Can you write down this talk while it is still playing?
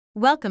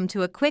Welcome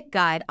to a quick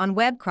guide on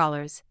web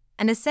crawlers,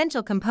 an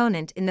essential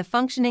component in the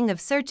functioning of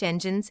search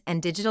engines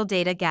and digital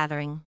data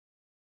gathering.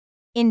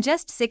 In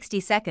just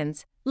 60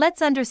 seconds,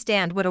 let's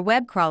understand what a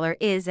web crawler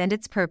is and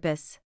its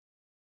purpose.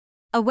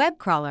 A web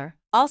crawler,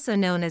 also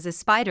known as a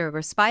spider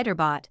or spider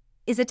bot,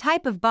 is a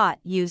type of bot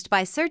used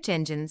by search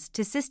engines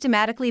to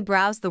systematically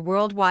browse the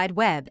World Wide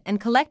Web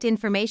and collect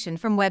information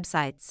from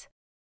websites.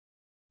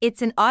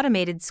 It's an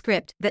automated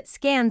script that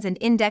scans and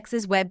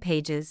indexes web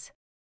pages.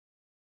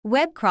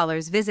 Web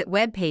crawlers visit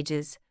web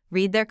pages,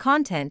 read their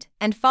content,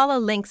 and follow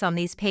links on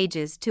these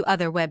pages to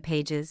other web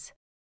pages.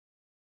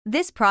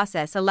 This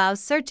process allows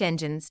search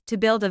engines to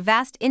build a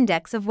vast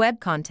index of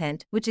web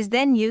content, which is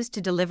then used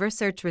to deliver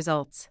search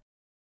results.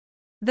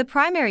 The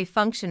primary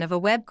function of a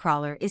web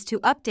crawler is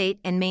to update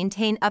and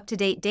maintain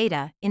up-to-date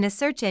data in a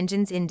search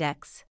engine's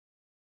index.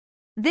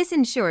 This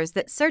ensures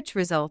that search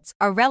results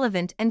are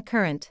relevant and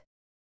current.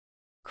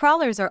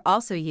 Crawlers are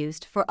also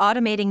used for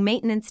automating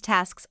maintenance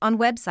tasks on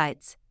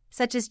websites,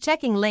 such as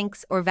checking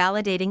links or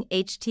validating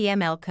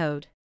HTML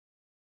code.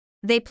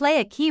 They play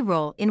a key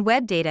role in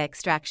web data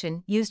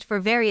extraction used for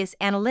various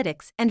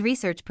analytics and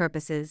research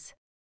purposes.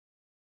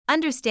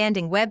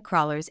 Understanding web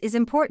crawlers is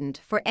important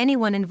for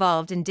anyone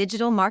involved in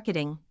digital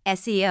marketing,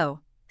 SEO,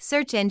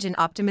 search engine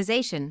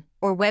optimization,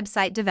 or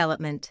website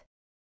development.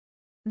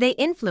 They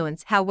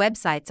influence how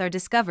websites are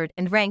discovered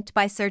and ranked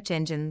by search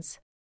engines.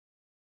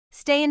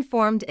 Stay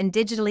informed and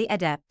digitally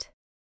adept.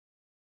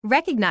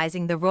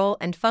 Recognizing the role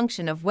and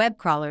function of web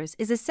crawlers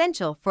is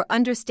essential for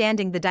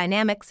understanding the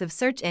dynamics of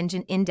search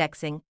engine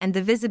indexing and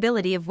the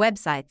visibility of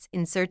websites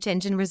in search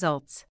engine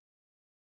results.